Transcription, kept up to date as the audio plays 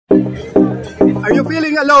Are you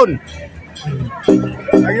feeling alone?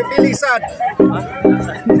 Are you feeling sad?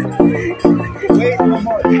 Wait one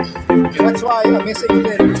more. That's why a missing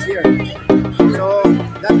link is here. So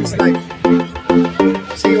that is life.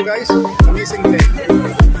 See you guys. A missing link.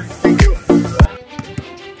 Thank you.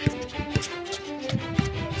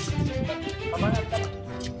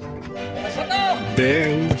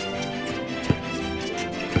 Dang.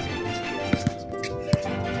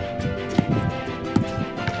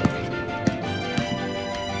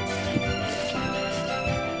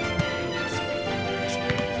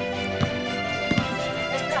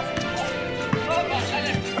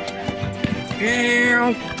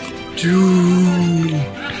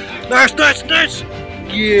 Nice!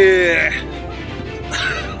 Yeah!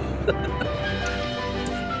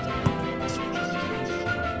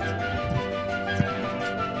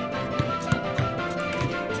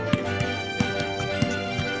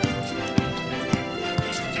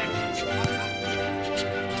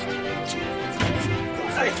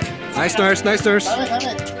 Nice nurse.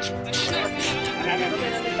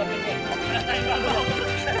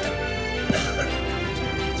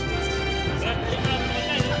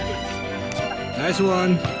 Nice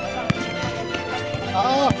one.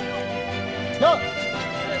 Go.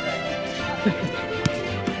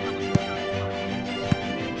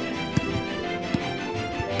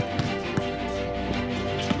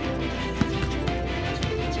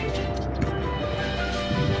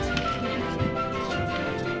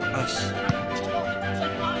 Us.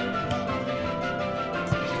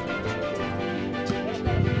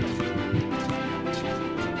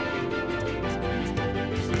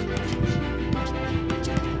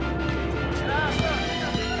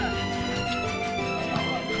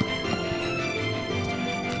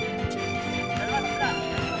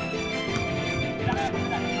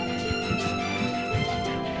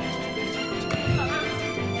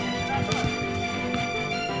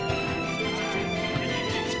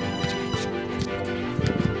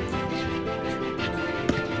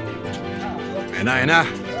 Ayan na.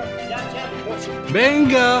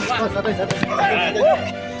 Benga!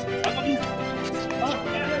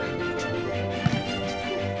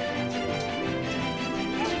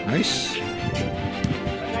 Nice.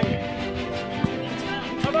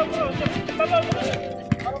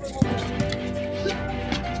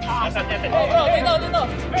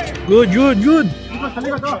 Good.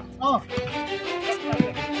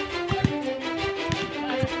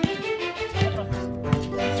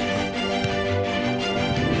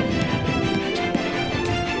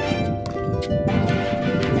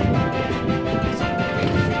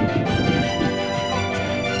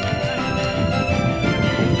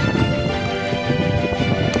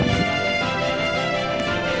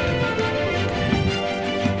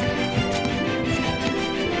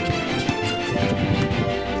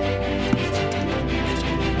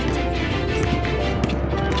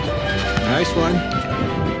 Nice one.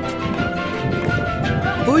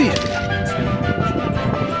 Uy!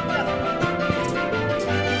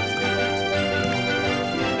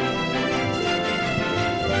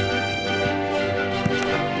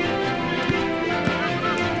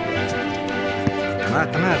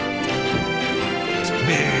 Tamat.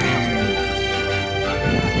 Bang!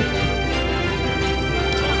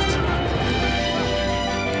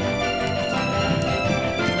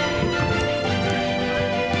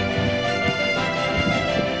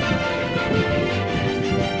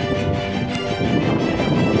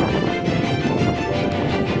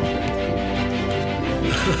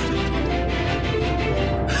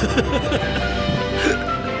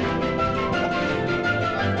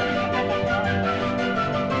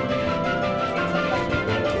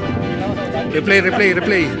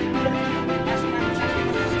 Replay.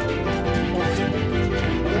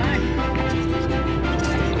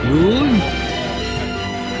 Yun.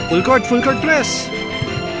 Full court press.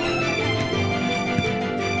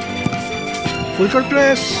 Full court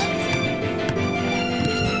press.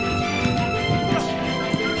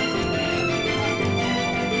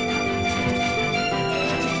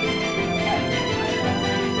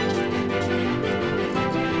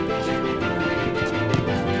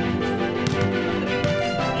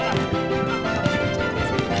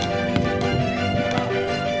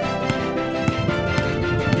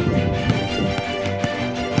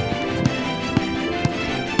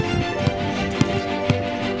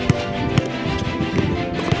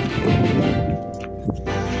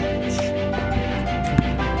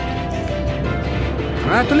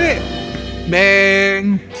 Tuloy.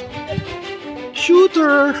 Bang!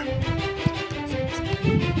 Shooter!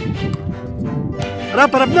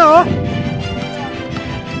 Harap na oh!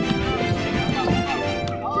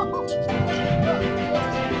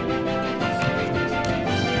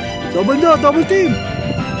 Double no, double team.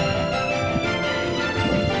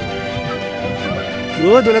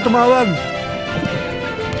 Good, wala tumawag.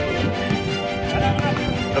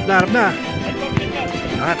 Harap na, harap na.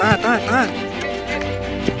 Tangat.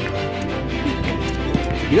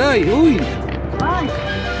 Yay, uy.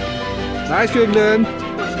 Nice, Glenn.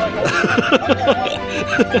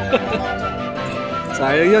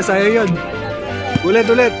 Sayang yan. Ulit.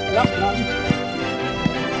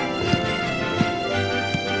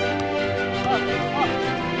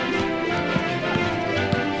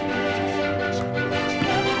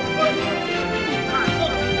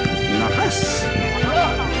 Lakas.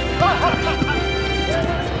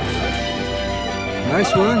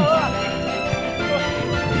 Nice one.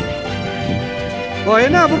 Oh,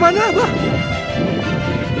 ayan na, baba na ba?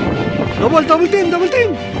 Double team.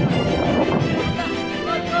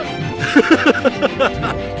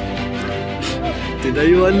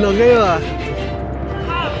 Tinayuan lang kayo ah.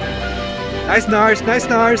 Nice Nars.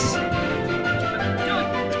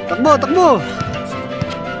 Takbo.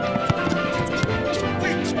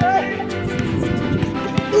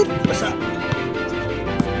 Basa.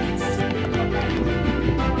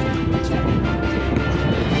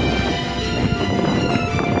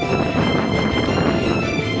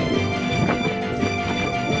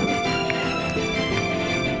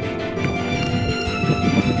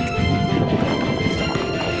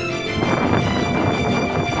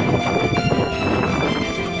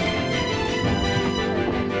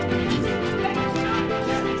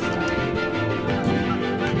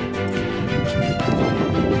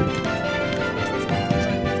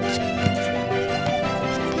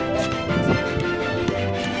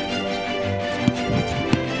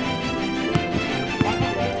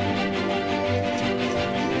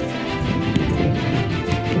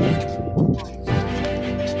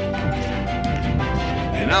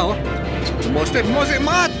 Now, Mostek,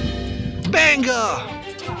 mat! Benga!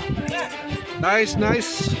 Nice.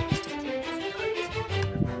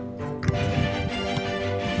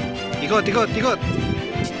 Ikot.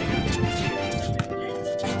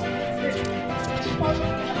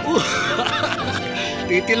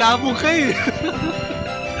 Titilabog kayo.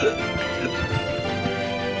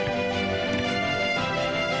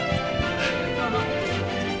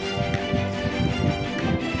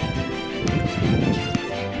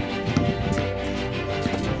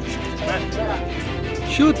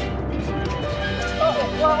 Shoot!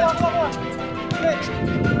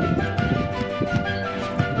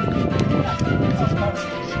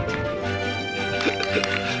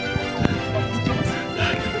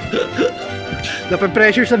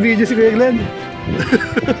 Nape-pressure sa video si Kuya Glenn.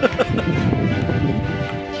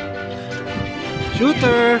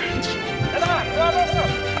 Shooter!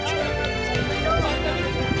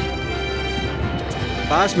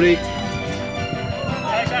 Pass break.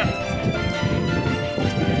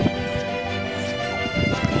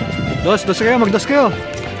 Dos kayo, magdos kayo.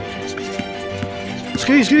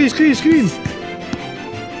 Screen.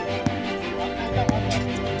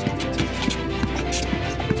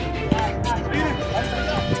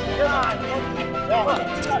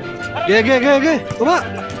 Ge. Baba.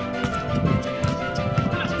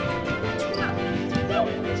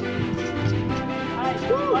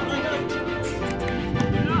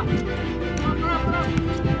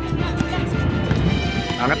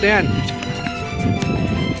 Angat na yan.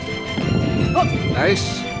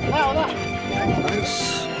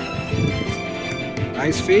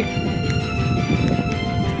 Nice fake.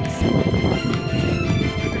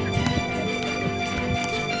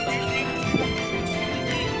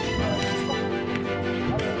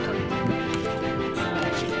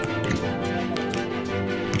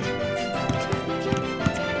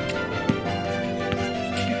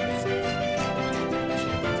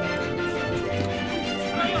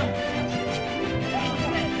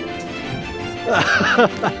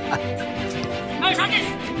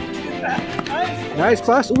 Nice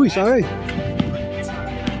pass. Uy, sorry.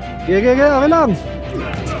 Okay lang.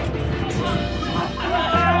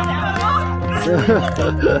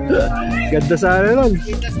 Ganda sana nun.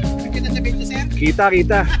 Kita.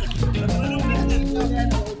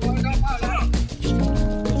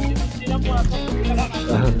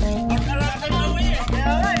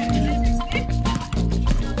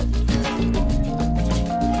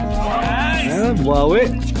 Buawi.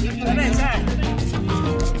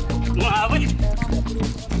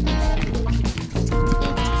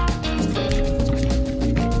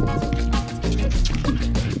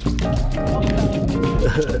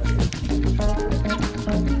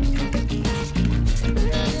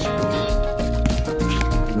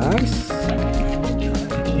 Nice.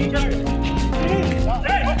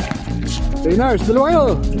 Trainers, dalawa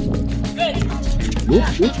kayo.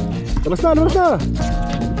 Labas na, labas na.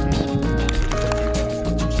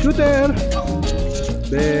 Shooter.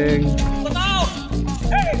 Bang.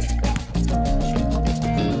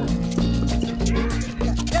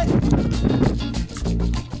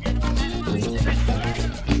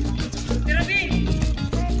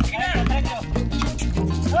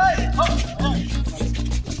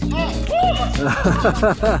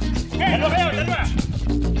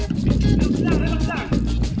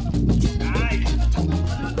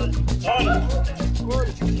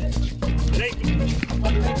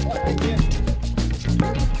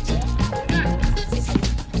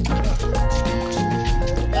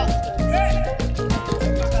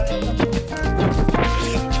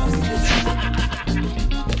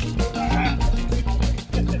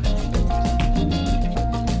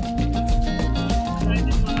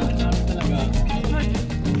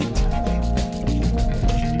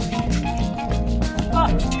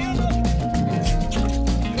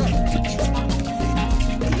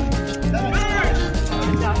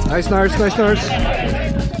 Nice nurse, nice nurse.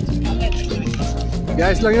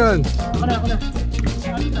 Guys lang yun.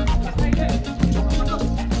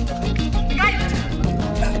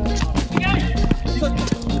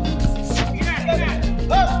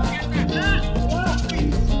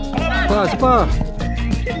 Pa.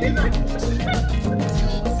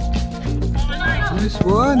 Nice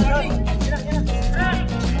one.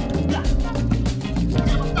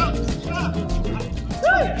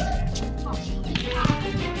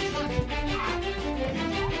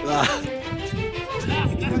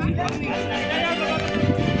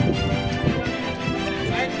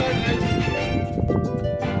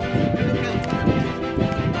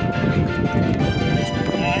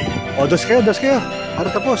 Oh, dos kayo. Para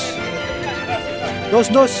tapos.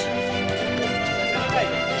 Dos.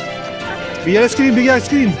 Bigyan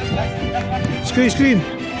screen. Screen.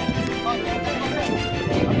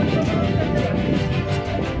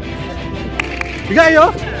 Bigay, oh.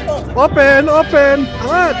 Open.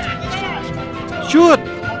 Angat. Shoot.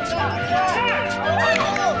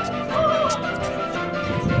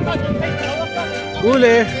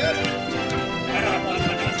 Huli.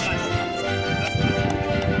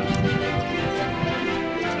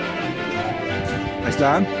 Nice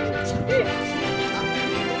lang.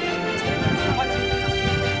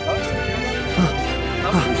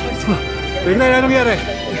 Bigla, anong nangyari?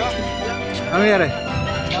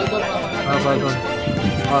 Foul.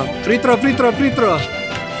 Free throw.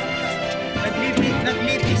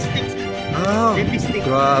 Nag-lipstick.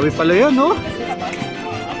 Grabe pala yan, no?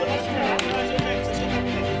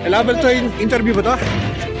 Level 2 interview ba ito?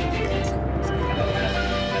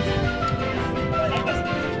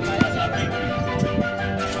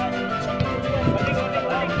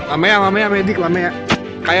 Mamaya, medic, mamaya.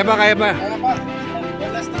 Kaya pa.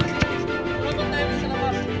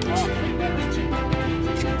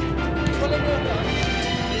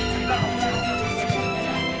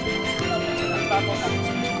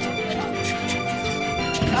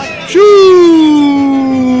 Shoot!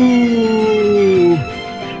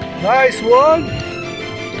 Nice one!